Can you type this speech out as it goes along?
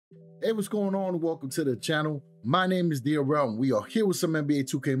Hey, what's going on? Welcome to the channel. My name is DaRealLegend, and we are here with some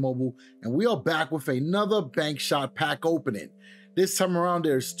NBA 2K Mobile, and we are back with another bank shot pack opening. This time around,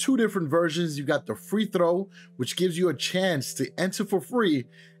 there's two different versions. You got the free throw, which gives you a chance to enter for free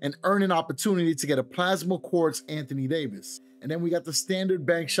and earn an opportunity to get a plasma quartz Anthony Davis. And then we got the standard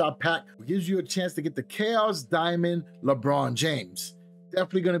bank shot pack, which gives you a chance to get the Chaos Diamond LeBron James.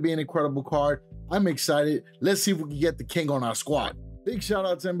 Definitely going to be an incredible card. I'm excited. Let's see if we can get the king on our squad. Big shout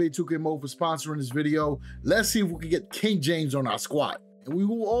out to NBA 2K Mobile for sponsoring this video. Let's see if we can get King James on our squad. And we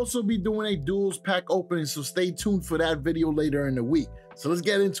will also be doing a DUOS pack opening, so stay tuned for that video later in the week. So let's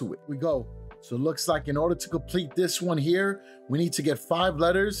get into it. Here we go. So it looks like in order to complete this one here, we need to get 5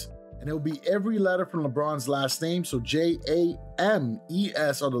 letters, and it'll be every letter from LeBron's last name. So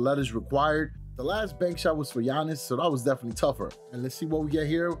J-A-M-E-S are the letters required. The last bank shot was for Giannis, so that was definitely tougher. And let's see what we get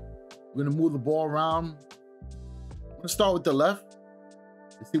here. We're gonna move the ball around. I'm gonna start with the left.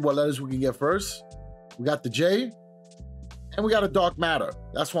 Let's see what letters we can get first. We got the J, and we got a dark matter.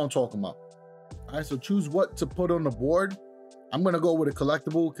 That's what I'm talking about. All right, so choose what to put on the board. I'm gonna go with a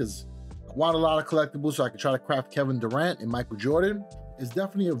collectible because I want a lot of collectibles so I can try to craft Kevin Durant and Michael Jordan. It's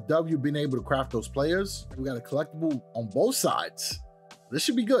definitely a W being able to craft those players. We got a collectible on both sides. This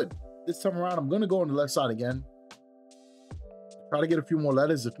should be good. This time around, I'm gonna go on the left side again. Try to get a few more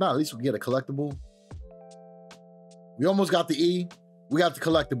letters. If not, at least we can get a collectible. We almost got the E. We got the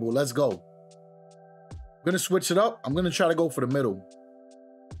collectible. Let's go. I'm gonna switch it up. I'm gonna try to go for the middle.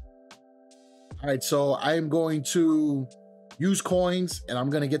 All right, so I am going to use coins, and I'm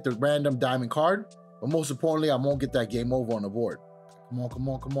gonna get the random diamond card. But most importantly, I won't get that game over on the board. Come on, come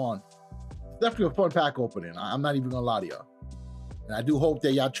on, come on. It's definitely a fun pack opening. I'm not even gonna lie to y'all. And I do hope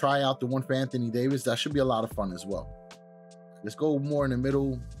that y'all try out the one for Anthony Davis. That should be a lot of fun as well. Let's go more in the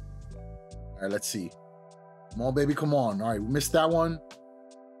middle. All right, let's see. Come on, baby, come on. All right, we missed that one.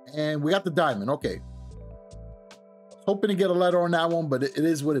 And we got the diamond, okay. Hoping to get a letter on that one, but it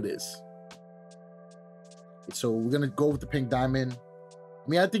is what it is. Okay, so we're gonna go with the pink diamond. I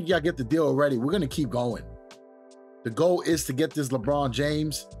mean, I think y'all get the deal already. We're gonna keep going. The goal is to get this LeBron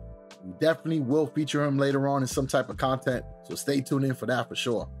James. We definitely will feature him later on in some type of content, so stay tuned in for that for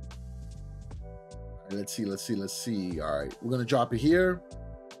sure. All right, let's see, let's see, let's see. All right, we're gonna drop it here.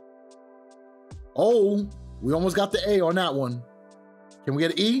 Oh, we almost got the A on that one. Can we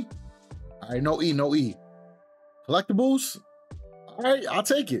get an E? All right, no E, no E. Collectibles? All right, I'll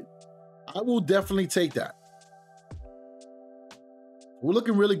take it. I will definitely take that. We're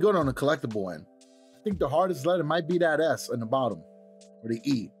looking really good on the collectible end. I think the hardest letter might be that S on the bottom, or the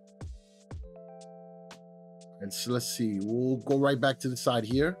E. And so let's see, we'll go right back to the side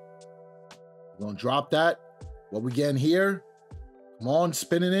here. We're gonna drop that. What we getting here? Come on,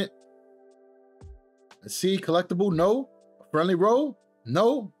 spinning it. Let's see, collectible, no. A friendly roll,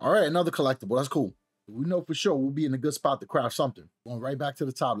 no. All right, another collectible, that's cool. We know for sure we'll be in a good spot to craft something. Going right back to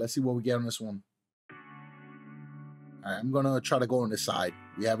the top. Let's see what we get on this one. All right, I'm gonna try to go on this side.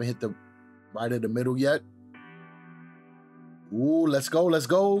 We haven't hit the right of the middle yet. Ooh, let's go, let's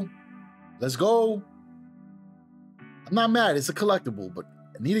go. Let's go. I'm not mad, it's a collectible, but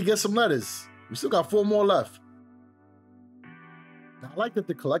I need to get some letters. We still got 4 more left. I like that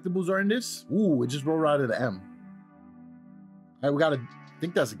the collectibles are in this. Ooh, it just rolled out of the M. All right, we got I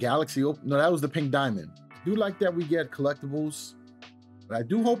think that's a Galaxy. No, that was the pink diamond. I do like that we get collectibles, but I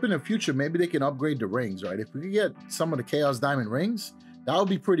do hope in the future maybe they can upgrade the rings, right? If we could get some of the Chaos Diamond rings, that would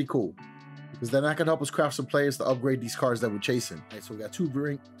be pretty cool, because then that can help us craft some players to upgrade these cards that we're chasing. All right, so we got 2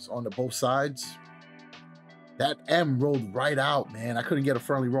 rings on both sides. That M rolled right out, man. I couldn't get a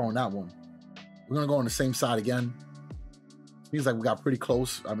friendly roll on that one. We're gonna go on the same side again. Seems like we got pretty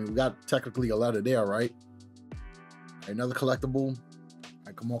close. I mean, we got technically a letter there, right? Another collectible. All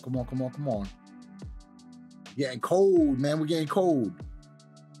right, come on, come on, come on, come on. Getting cold, man. We're getting cold.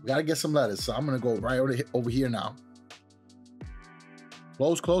 We got to get some letters. So I'm going to go right over here now.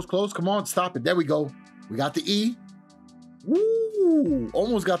 Close, close, close. Come on, stop it. There we go. We got the E. Woo!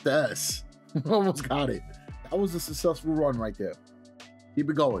 Almost got the S. Almost got it. That was a successful run right there. Keep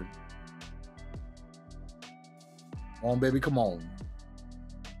it going. Come on, baby, come on.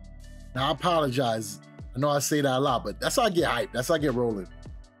 Now, I apologize. I know I say that a lot, but that's how I get hyped. That's how I get rolling.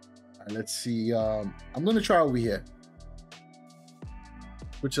 All right, let's see. I'm going to try over here.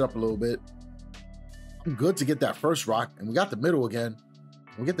 Switch it up a little bit. I'm good to get that first rock, and we got the middle again.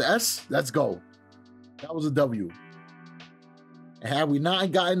 We get the S. Let's go. That was a W. And had we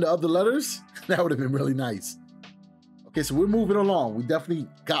not gotten the other letters, that would have been really nice. Okay, so we're moving along. We definitely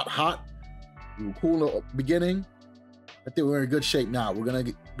got hot. We were cool in the beginning. I think we're in good shape now. We're going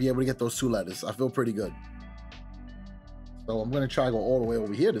to be able to get those 2 letters. I feel pretty good. So I'm gonna try to go all the way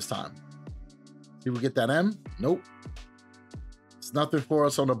over here this time. See if we get that M. Nope. It's nothing for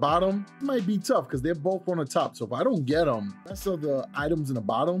us on the bottom. It might be tough because they're both on the top. So if I don't get them, rest of the items in the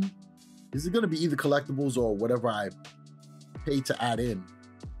bottom, this is gonna be either collectibles or whatever I pay to add in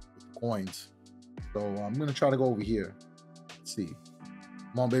with the coins. So I'm gonna try to go over here. Let's see.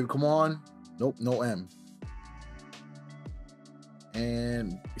 Come on, baby, come on. Nope, no M.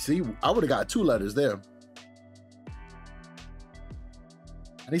 And see, I would have got 2 letters there.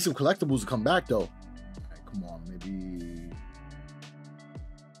 I need some collectibles to come back though. All right, come on, maybe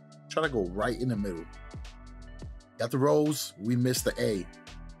try to go right in the middle. Got the rose, we missed the A.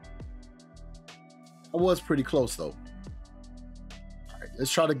 I was pretty close though. All right,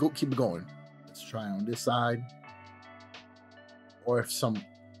 let's try to go keep it going. Let's try on this side. Or if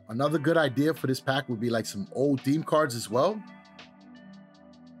another good idea for this pack would be like some old theme cards as well.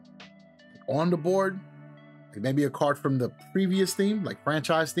 Like on the board. Like maybe a card from the previous theme, like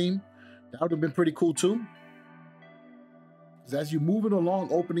franchise theme. That would have been pretty cool too. Because as you're moving along,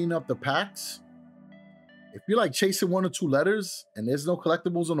 opening up the packs, if you're like chasing 1 or 2 letters and there's no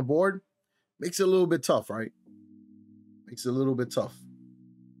collectibles on the board, makes it a little bit tough, right? Makes it a little bit tough.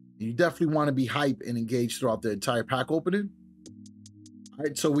 You definitely want to be hype and engaged throughout the entire pack opening. All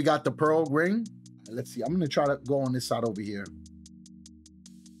right, so we got the pearl ring. Let's see, I'm going to try to go on this side over here.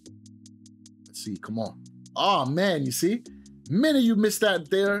 Let's see, come on. Oh man, you see? The minute you miss that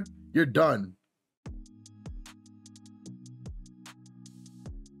there, you're done.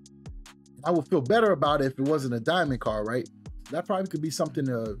 I would feel better about it if it wasn't a diamond card, right? That probably could be something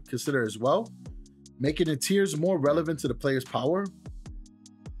to consider as well. Making the tiers more relevant to the player's power.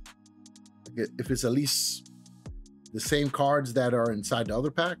 If it's at least the same cards that are inside the other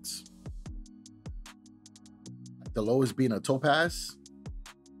packs. Like the lowest being a topaz.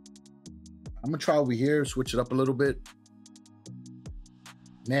 I'm gonna try over here, switch it up a little bit.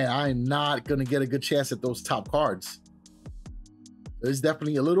 Man, I'm not gonna get a good chance at those top cards. It's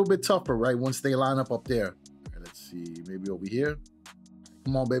definitely a little bit tougher, right? Once they line up there. All right, let's see, maybe over here.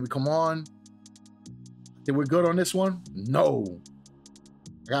 Come on, baby, come on. Think we're good on this one? No.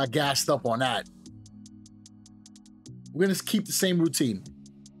 I got gassed up on that. We're gonna keep the same routine.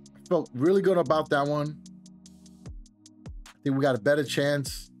 I felt really good about that one. I think we got a better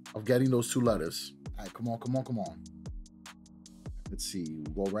chance of getting those 2 letters. All right, come on, come on, come on. Let's see,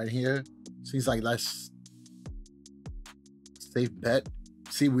 we'll go right here. Seems like that's safe bet.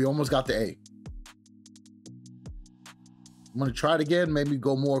 See, we almost got the A. I'm gonna try it again, maybe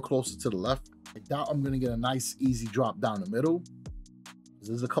go more closer to the left. I doubt I'm gonna get a nice easy drop down the middle.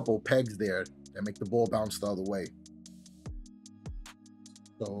 There's a couple of pegs there that make the ball bounce the other way.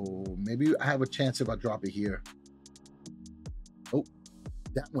 So maybe I have a chance if I drop it here. Oh,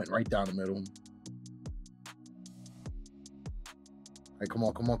 that went right down the middle. All right, come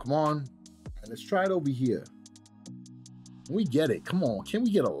on, come on, come on. All right, let's try it over here. Can we get it? Come on, can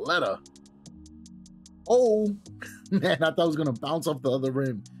we get a letter? Oh, man, I thought I was gonna bounce off the other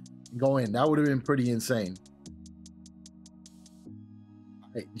rim and go in. That would have been pretty insane. All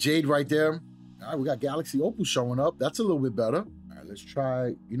right, Jade right there. All right, we got Galaxy Opal showing up. That's a little bit better. All right, let's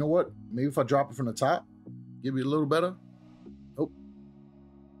try, you know what? Maybe if I drop it from the top, give it a little better. Nope.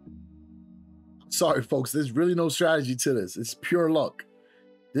 Sorry, folks, there's really no strategy to this. It's pure luck.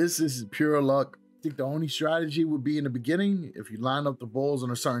 This is pure luck. I think the only strategy would be in the beginning. If you line up the balls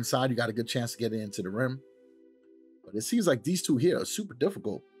on a certain side, you got a good chance to get it into the rim. But it seems like these 2 here are super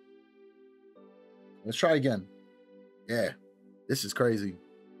difficult. Let's try again. Yeah, this is crazy.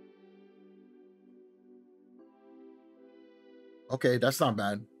 Okay, that's not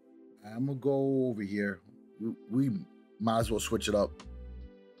bad. I'm gonna go over here. We might as well switch it up.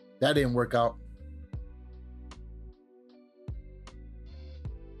 That didn't work out.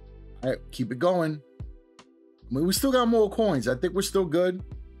 All right, keep it going. I mean, we still got more coins. I think we're still good.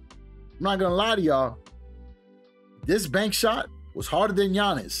 I'm not gonna lie to y'all. This bank shot was harder than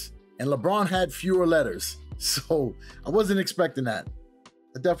Giannis, and LeBron had fewer letters. So I wasn't expecting that.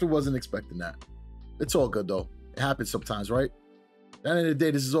 I definitely wasn't expecting that. It's all good though. It happens sometimes, right? At the end of the day,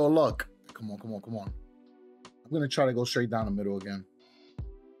 this is all luck. Come on, come on, come on. I'm gonna try to go straight down the middle again.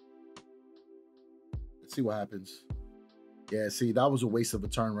 Let's see what happens. Yeah, see, that was a waste of a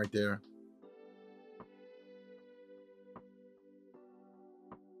turn right there.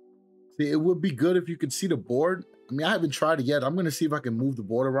 See, it would be good if you could see the board. I mean, I haven't tried it yet. I'm going to see if I can move the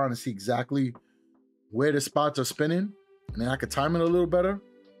board around and see exactly where the spots are spinning. And then I could time it a little better.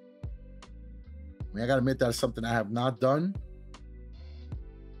 I mean, I got to admit that's something I have not done.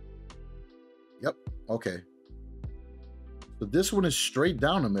 Yep, okay. So this one is straight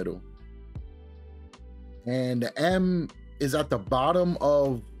down the middle. And the M is at the bottom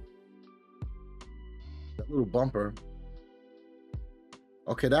of that little bumper.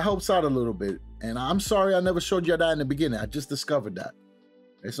 Okay, that helps out a little bit. And I'm sorry I never showed you that in the beginning. I just discovered that.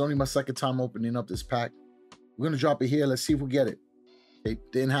 It's only my second time opening up this pack. We're going to drop it here. Let's see if we get it.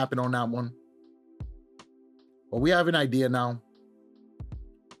 It didn't happen on that one. But we have an idea now.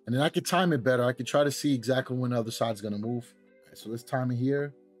 And then I can time it better. I can try to see exactly when the other side's going to move. All right, so let's time it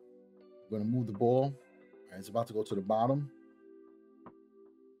here. We're going to move the ball. All right, it's about to go to the bottom.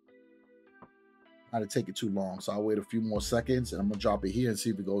 Not to take it too long, so I'll wait a few more seconds and I'm gonna drop it here and see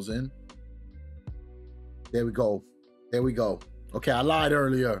if it goes in. There we go. There we go. Okay, I lied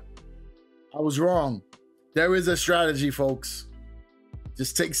earlier. I was wrong. There is a strategy, folks.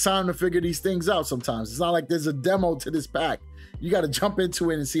 Just takes time to figure these things out sometimes. It's not like there's a demo to this pack. You got to jump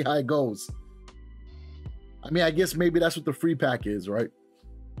into it and see how it goes. I mean, I guess maybe that's what the free pack is, right?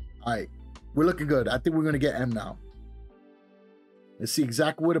 All right, we're looking good. I think we're gonna get M now. Let's see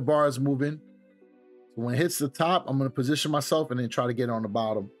exactly where the bar is moving. So when it hits the top, I'm going to position myself and then try to get it on the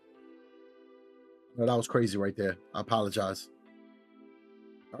bottom. No, that was crazy right there. I apologize.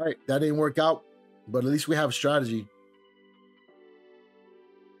 All right, that didn't work out, but at least we have a strategy.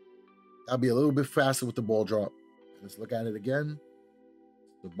 I'll be a little bit faster with the ball drop. Let's look at it again.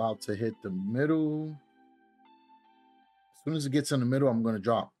 It's about to hit the middle. As soon as it gets in the middle, I'm going to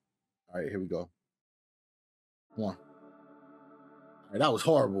drop. All right, here we go. Come on. All right, that was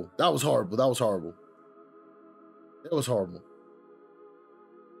horrible. That was horrible. That was horrible. It was horrible.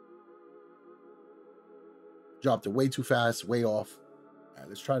 Dropped it way too fast, way off. All right,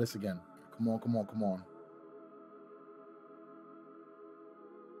 let's try this again. Come on, come on, come on.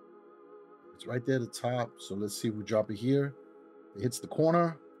 It's right there at the top. So let's see if we drop it here. It hits the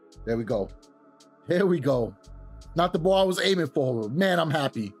corner. There we go. Here we go. Not the ball I was aiming for. Man, I'm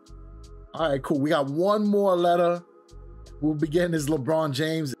happy. All right, cool. We got one more letter. We'll be getting this LeBron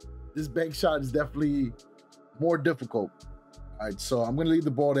James. This bank shot is definitely more difficult. All right, so I'm going to leave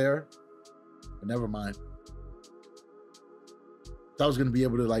the ball there. But never mind. I was going to be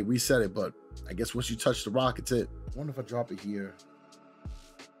able to like reset it, but I guess once you touch the rock, it's it. I wonder if I drop it here.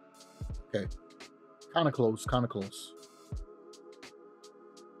 Okay. Kind of close, kind of close.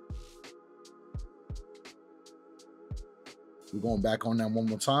 We're going back on that one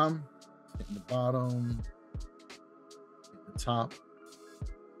more time. Hitting the bottom. Hitting the top.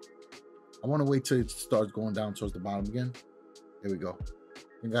 I want to wait till it starts going down towards the bottom again. There we go.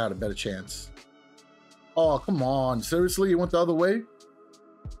 I think I had a better chance. Oh, come on. Seriously? It went the other way?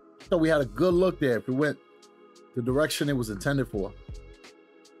 I thought we had a good look there if it went the direction it was intended for. All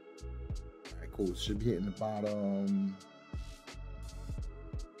right, cool. It should be hitting the bottom.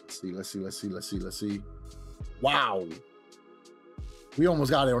 Let's see, let's see, let's see, let's see, let's see. Wow. We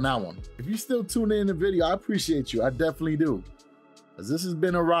almost got it on that one. If you still tuning in the video, I appreciate you. I definitely do. Because this has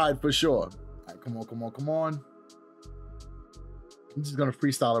been a ride for sure. All right, come on, come on, come on. I'm just going to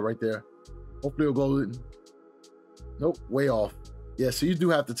freestyle it right there. Hopefully it'll go in. Nope, way off. Yeah, so you do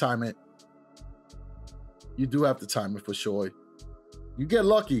have to time it. You do have to time it for sure. You get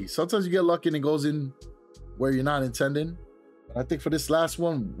lucky. Sometimes you get lucky and it goes in where you're not intending. But I think for this last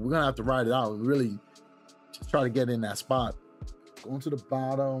one, we're going to have to ride it out and really just try to get in that spot. Going to the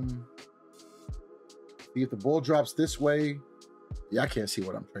bottom. See if the ball drops this way. Yeah, I can't see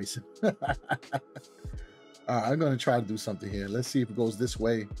what I'm tracing. All right, I'm going to try to do something here. Let's see if it goes this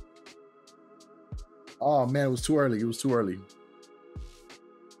way. Oh, man, it was too early. It was too early.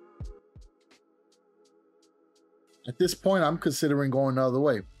 At this point, I'm considering going the other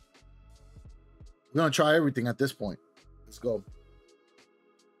way. We're going to try everything at this point. Let's go.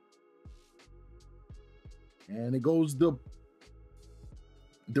 And it goes the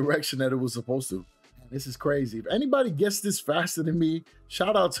direction that it was supposed to. This is crazy. If anybody gets this faster than me,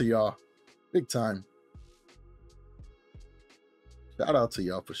 shout out to y'all. Big time. Shout out to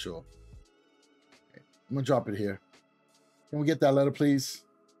y'all for sure. Okay, I'm going to drop it here. Can we get that letter, please?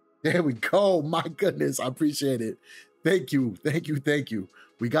 There we go. My goodness. I appreciate it. Thank you. Thank you. Thank you.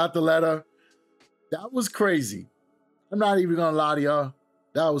 We got the letter. That was crazy. I'm not even going to lie to y'all.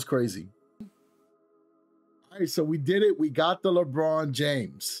 That was crazy. All right, so we did it. We got the LeBron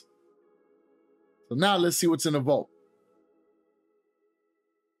James. So now let's see what's in the vault.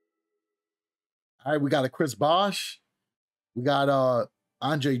 All right, we got a Chris Bosh. We got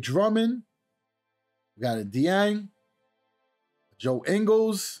Andre Drummond. We got a Dieng. Joe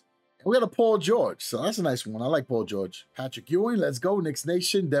Ingles. And we got a Paul George. So that's a nice one. I like Paul George. Patrick Ewing. Let's go. Knicks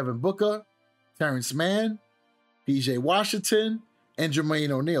Nation. Devin Booker. Terrence Mann. PJ Washington. And Jermaine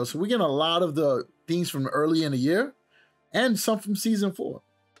O'Neal. So we're getting a lot of the themes from early in the year. And some from season 4.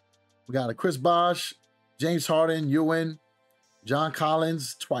 We got a Chris Bosh, James Harden, Ewing, John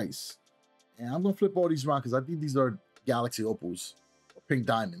Collins twice. And I'm going to flip all these around because I think these are Galaxy Opals. Or pink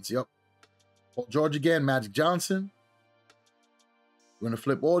diamonds, yep. Paul George again, Magic Johnson. We're going to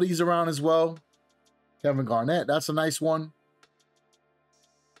flip all these around as well. Kevin Garnett, that's a nice one.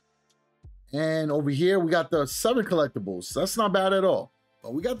 And over here, we got the 7 collectibles. That's not bad at all.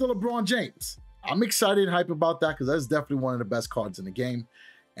 But we got the LeBron James. I'm excited and hype about that because that's definitely one of the best cards in the game.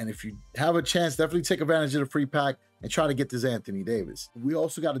 And if you have a chance, definitely take advantage of the free pack and try to get this Anthony Davis. We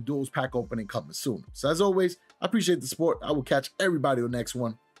also got a DUOS pack opening coming soon. So as always, I appreciate the support. I will catch everybody on the next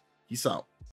one. Peace out.